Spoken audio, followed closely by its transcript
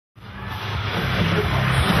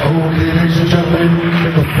Okay, ladies and gentlemen,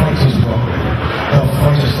 in the fighter's block, the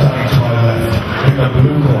fighter standing to my left, in the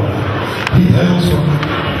blue corner. He hails from,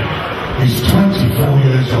 he's 24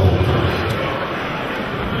 years old.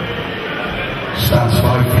 Stands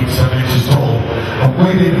 5 feet 7 inches tall, and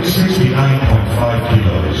weighed in at 69.5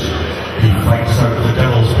 kilos. He fights out of the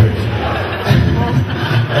devil's pit.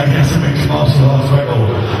 And he has a mixed martial arts record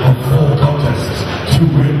of 4 contests, 2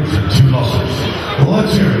 wins and 2 losses.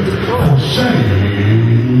 Let's hear it for Shane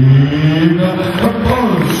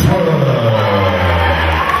Bosworth.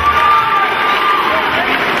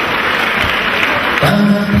 And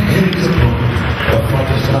here's the book. The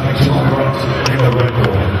fighter standing to my right in the red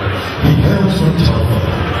corner. He hails from Telford.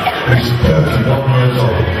 He's 31 years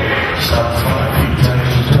old. Stands 5 feet 10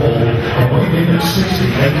 inches tall and weighing in at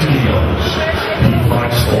 68 kilos. He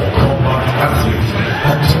fights for combat athlete,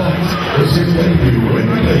 and tonight is his debut in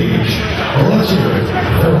the cage. Let's hear it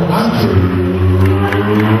for Andrew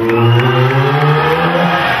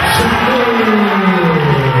St-Pierre.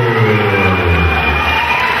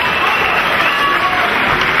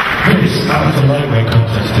 This amateur lightweight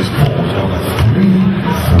contest is fought on 3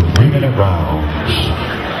 3-minute rounds.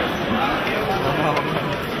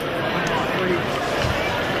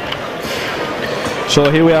 So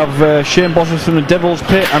here we have Shane Bosworth from the Devil's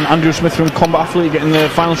Pit and Andrew Smith from Combat Athlete getting the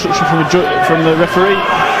final instruction from the referee.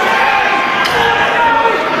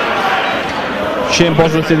 Shane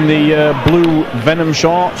Bosworth in the blue Venom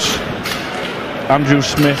shorts, Andrew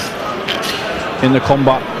Smith in the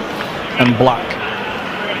combat and black.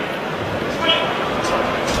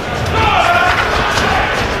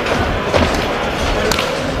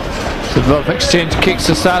 So both exchange kicks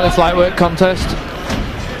to start this lightweight contest.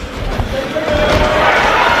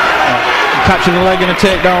 Catching the leg and a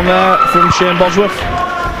takedown there from Shane Bosworth.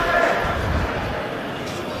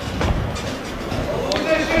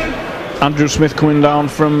 Andrew Smith coming down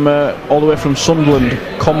from all the way from Sunderland,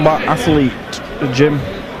 Combat Athlete gym.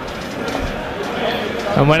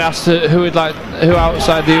 And when asked who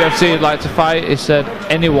outside the UFC would like to fight, he said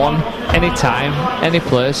anyone, anytime, any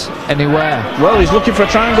place, anywhere. Well, he's looking for a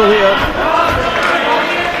triangle here.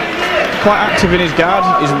 Quite active in his guard.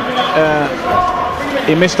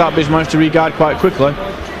 He missed that, but he's managed to re-guard quite quickly.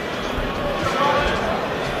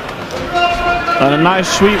 And a nice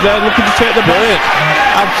sweep there, looking to take the ball. Brilliant.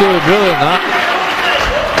 Absolutely brilliant, that.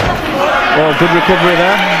 Oh, good recovery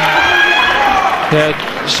there. Yeah,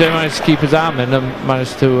 Shane managed to keep his arm in and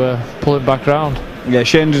managed to pull him back round. Yeah,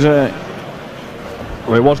 Shane's well,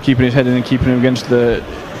 he was keeping his head in and keeping him against the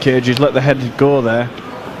cage. He's let the head go there.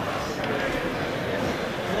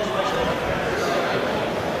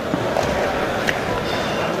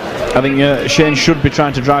 I think Shane should be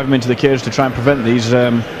trying to drive him into the cage to try and prevent these.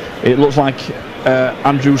 It looks like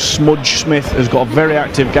Andrew Smudge Smith has got a very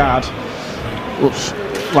active guard. Looks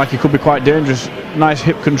like he could be quite dangerous. Nice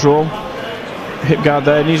hip control. Hip guard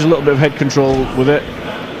there. Needs a little bit of head control with it.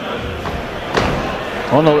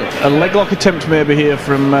 Oh no, a leg lock attempt maybe here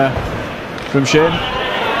from Shane.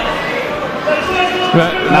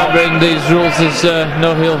 Right, not written these rules is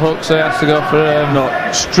no heel hooks, so he has to go for no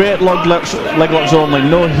straight leg locks only,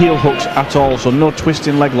 no heel hooks at all, so no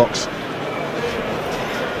twisting leg locks.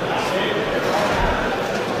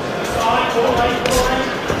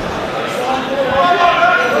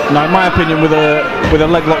 Now, in my opinion, with a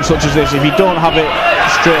leg lock such as this, if you don't have it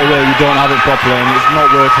straight away, you don't have it properly, and it's not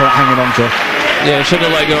worth hanging on to. Yeah, should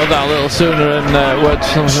have let go of that a little sooner and worked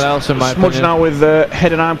something else in my opinion. Smudge now with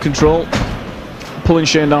head and arm control, pulling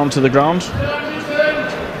Shane down to the ground.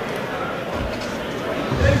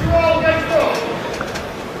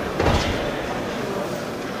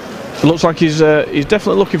 It looks like he's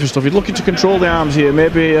definitely looking for stuff. He's looking to control the arms here,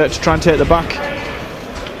 maybe to try and take the back.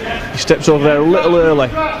 He steps over there a little early.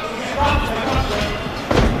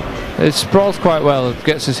 It sprawls quite well. It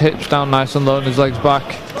gets his hips down nice and low and his legs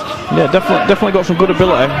back. Yeah, definitely got some good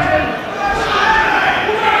ability.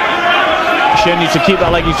 Shane needs to keep that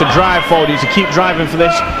leg, needs to drive forward, needs to keep driving for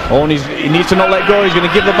this. Oh, and he needs to not let go, he's going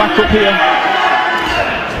to give the back up here.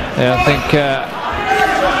 Yeah, I think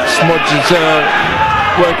Smudge is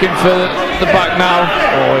working for the back now.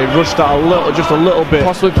 Oh, he rushed that just a little bit.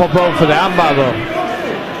 Possibly pop over for the armbar though.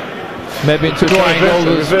 Maybe into triangle.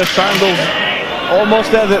 Reverse triangle.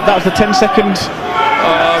 Almost there, that's the 10-second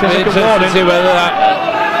warning. To see whether that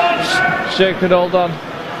Shane could hold on.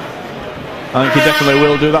 I think he definitely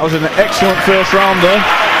will do. That was an excellent first rounder.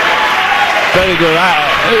 Very good.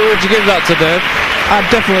 Who would you give that to, Dave? I'd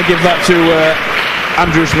definitely give that to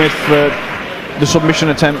Andrew Smith for the submission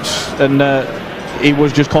attempts, and he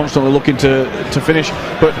was just constantly looking to finish.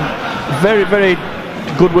 But very, very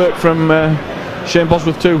good work from Shane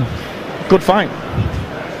Bosworth too. Good fight.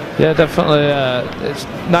 Yeah, definitely. It's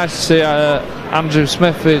nice to see Andrew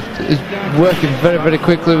Smith is working very, very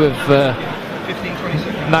quickly with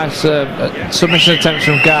nice submission attempts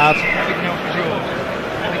from guard.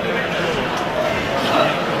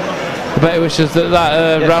 I bet he wishes that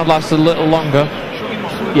round lasted a little longer.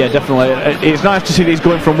 Yeah, definitely. It's nice to see that he's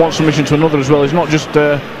going from one submission to another as well. He's not just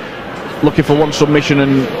looking for one submission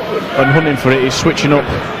and hunting for it. He's switching up.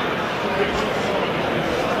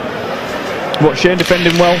 But Shane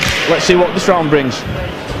defending well. Let's see what this round brings.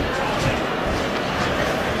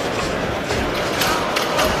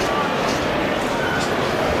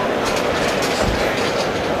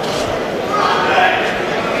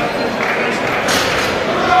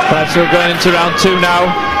 Right, so we're going into round 2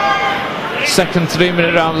 now. Second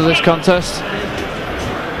 3-minute round of this contest.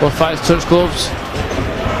 Both fighters touch gloves.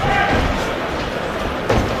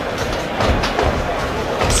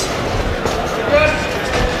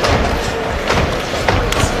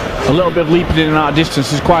 A little bit of leaping in and out of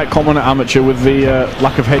distance is quite common at amateur with the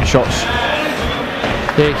lack of headshots.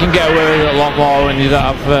 Yeah, you can get away with it a lot more when you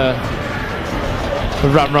don't have a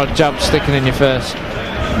ramrod jab sticking in your face.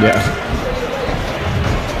 Yeah.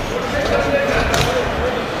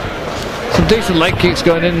 Some decent leg kicks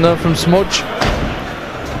going in though from Smudge.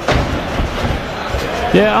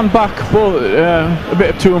 Yeah, I'm back, but a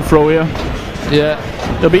bit of to and fro here. Yeah.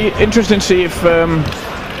 It'll be interesting to see if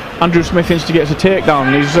Andrew Smith instigates a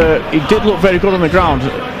takedown. He did look very good on the ground,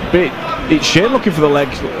 but it's Shane looking for the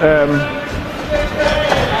legs.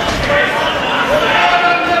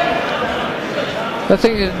 I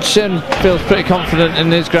think Shane feels pretty confident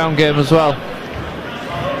in his ground game as well.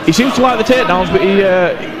 He seems to like the takedowns, but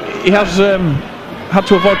he has had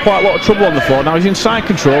to avoid quite a lot of trouble on the floor. Now he's in side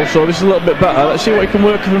control, so this is a little bit better. Let's see what he can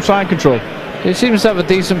work from side control. He seems to have a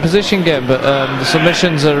decent position game, but the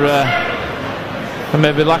submissions are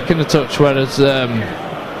maybe lacking a touch, whereas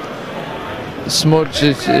Smudge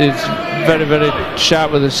is very, very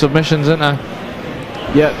sharp with his submissions, isn't he?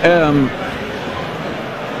 Yeah.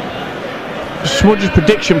 Smudge's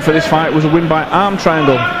prediction for this fight was a win by arm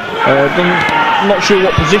triangle. I'm not sure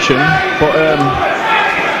what position, but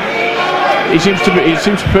he seems to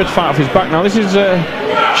prefer to fight off his back. Now this is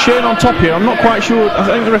Shane on top here. I'm not quite sure. I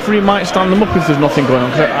think the referee might stand them up if there's nothing going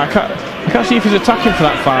on. I can't see if he's attacking for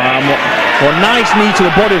that firearm. Or nice knee to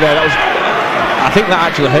the body there. That was. I think that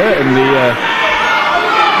actually hurt him.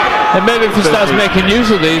 And maybe if he starts making use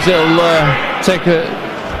of these, it'll take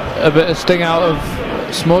a bit of sting out of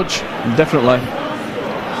Smudge. Definitely.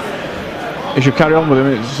 He should carry on with him.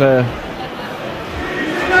 It's.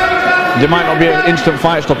 There might not be an instant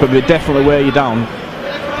fight stopper, but they definitely wear you down.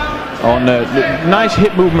 On nice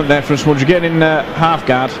hip movement there from Smudge, getting in half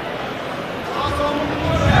guard.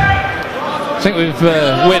 I think we've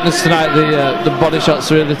witnessed tonight the body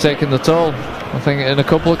shots really taking the toll. I think in a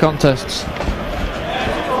couple of contests.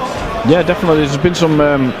 Yeah, definitely. There's been some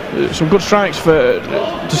good strikes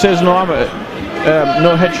to say there's no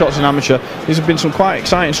headshots in amateur. There's been some quite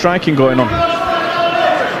exciting striking going on.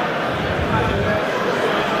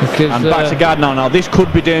 Because, and back to guard now. Now this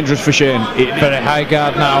could be dangerous for Shane. Very high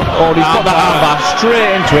guard now. Oh, he's got that armbar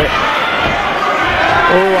straight into it.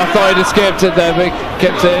 Oh, I thought he'd escaped it there, but he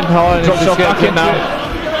kept it in. Oh, and drops he's escaped it now.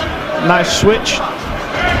 Nice switch.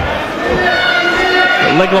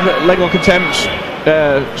 Leg lock attempts.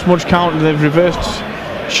 Smudge count, and they've reversed.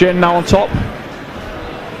 Shane now on top.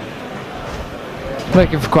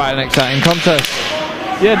 Making for quite an exciting contest.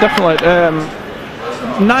 Yeah, definitely.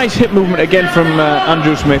 Nice hip movement again from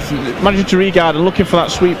Andrew Smith, managing to regard and looking for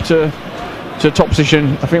that sweep to top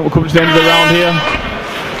position. I think we're coming to the end of the round here.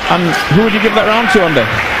 And who would you give that round to, Andy?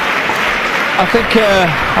 I think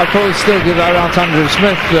I'd probably still give that round to Andrew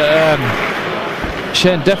Smith, but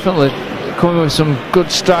Shane definitely coming with some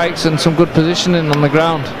good strikes and some good positioning on the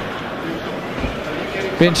ground.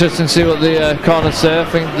 Be interesting to see what the corners say. I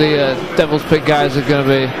think the Devil's Pit guys are going to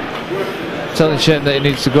be telling Shane that he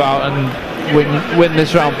needs to go out and win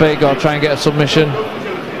this round big or try and get a submission,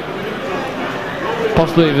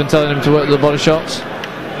 possibly even telling him to work the body shots.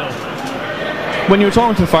 When you were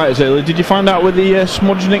talking to the fighters earlier, did you find out where the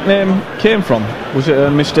Smudge nickname came from? Was it a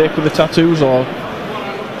mistake with the tattoos, or?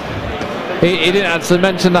 He didn't actually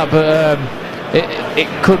mention that, but it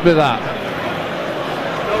could be that.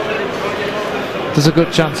 There's a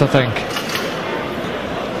good chance, I think.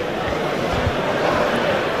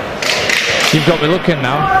 You've got me looking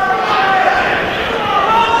now.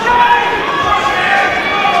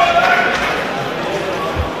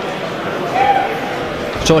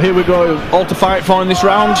 So here we go, all to fight for in this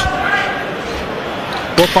round.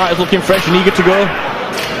 Both fighters looking fresh and eager to go.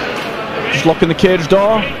 Just locking the cage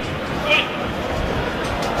door.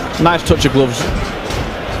 Nice touch of gloves.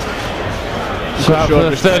 So out for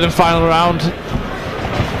the third and final round.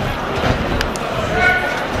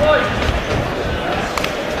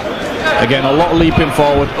 Again, a lot of leaping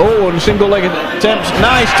forward. Oh, and single-legged attempts.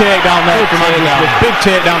 Nice takedown there from Alves. Big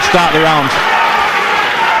takedown to start the round.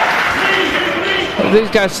 These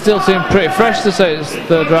guys still seem pretty fresh to say it's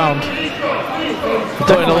third round.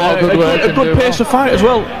 Putting a lot of good work. A good pace of fight as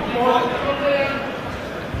well.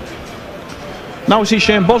 Now we see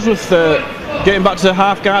Shane Bosworth getting back to the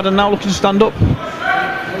half guard and now looking to stand up.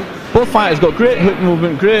 Both fighters got great hook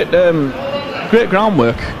movement, great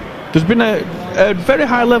groundwork. There's been a very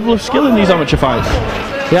high level of skill in these amateur fights.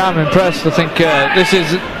 Yeah, I'm impressed. I think this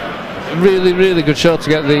is a really, really good show to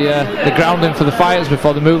get the grounding for the fighters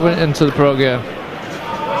before the movement into the pro game.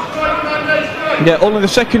 Yeah, only the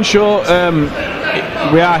second show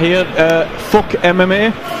we are here. FUKAC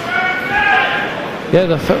MMA. Yeah,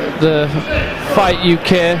 the Fight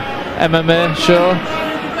UK MMA show,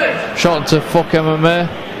 shortened to FUKAC MMA.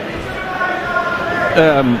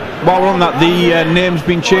 While we're on that, the name's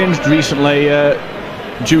been changed recently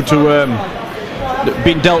due to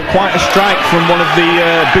being dealt quite a strike from one of the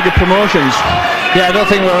bigger promotions. Yeah, I don't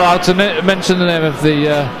think we're allowed to mention the name of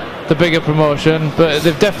the bigger promotion, but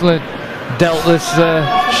they've definitely dealt this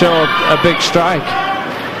show a big strike.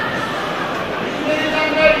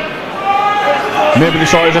 Maybe they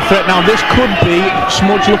saw it as a threat. Now this could be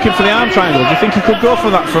Smudge looking for the arm triangle. Do you think he could go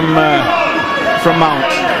for that from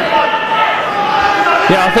Mount?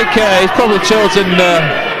 Yeah, I think he's probably chosen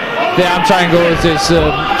the arm triangle as his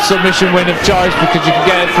submission win of choice because you can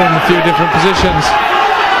get it from a few different positions.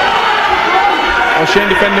 Oh,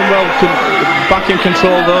 Shane defending well, back in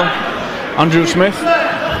control though. Andrew Smith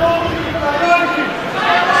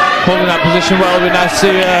holding that position well. It'll be nice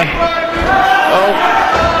to see.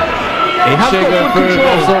 He has got good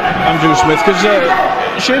control, Andrew Smith, because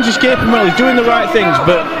Shane's escaping well. He's doing the right things,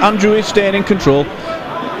 but Andrew is staying in control,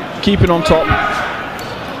 keeping on top.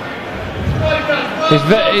 He's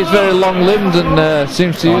very long-limbed and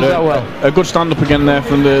seems to use that well. A good stand-up again there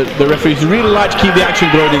from the referees. They really like to keep the action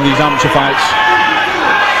going in these amateur fights.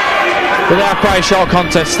 But they are quite short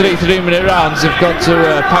contests, 3-minute rounds. They've got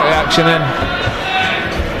to pack the action in.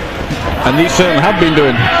 And these certainly have been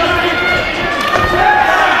doing.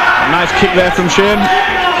 Nice kick there from Shane.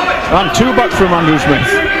 And two back from Andrew Smith.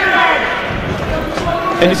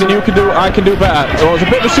 Anything you can do, I can do better. Oh, it was a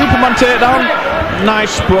bit of a Superman takedown.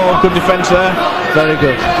 Nice sprawl, good defence there. Very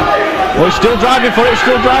good. Oh, he's still driving for it,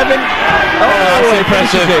 still driving. Oh, that's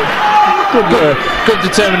impressive. Good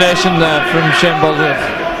determination there from Shane Bosworth.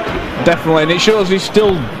 Definitely, and it shows he's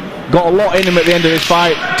still got a lot in him at the end of this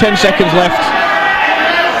fight. 10 seconds left.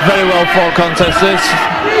 Very well fought contest this.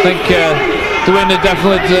 I think the winner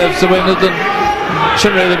definitely deserves to win.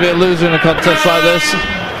 Shouldn't really be a loser in a contest like this.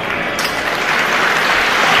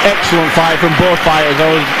 Excellent fight from both fighters. I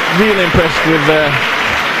was really impressed with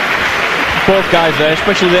both guys there,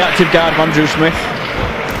 especially the active guard of Andrew Smith.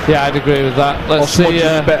 Yeah, I'd agree with that. Let's see.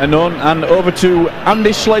 Better known. And over to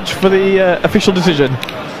Andy Sledge for the official decision.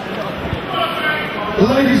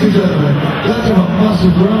 Ladies and gentlemen, let's have a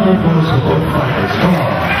massive round of applause for both fighters. Come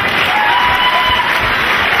on.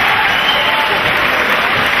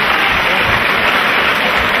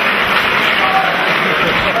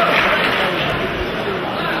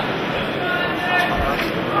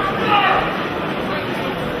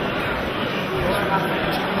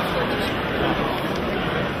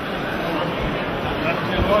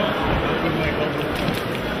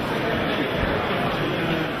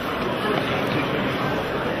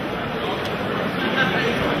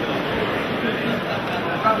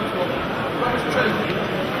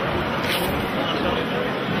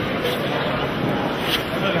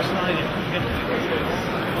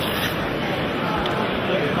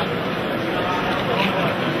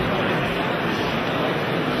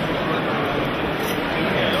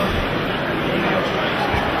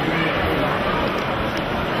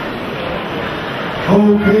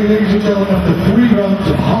 Okay, ladies and gentlemen, after 3 rounds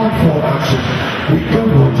of hard-fought action, we go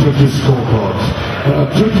to our judges' scorecards. And our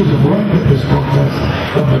judges have ranked this contest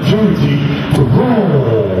a majority to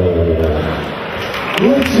roll.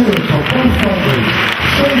 Let's hear it for both fighters.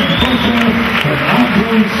 Shane Bosworth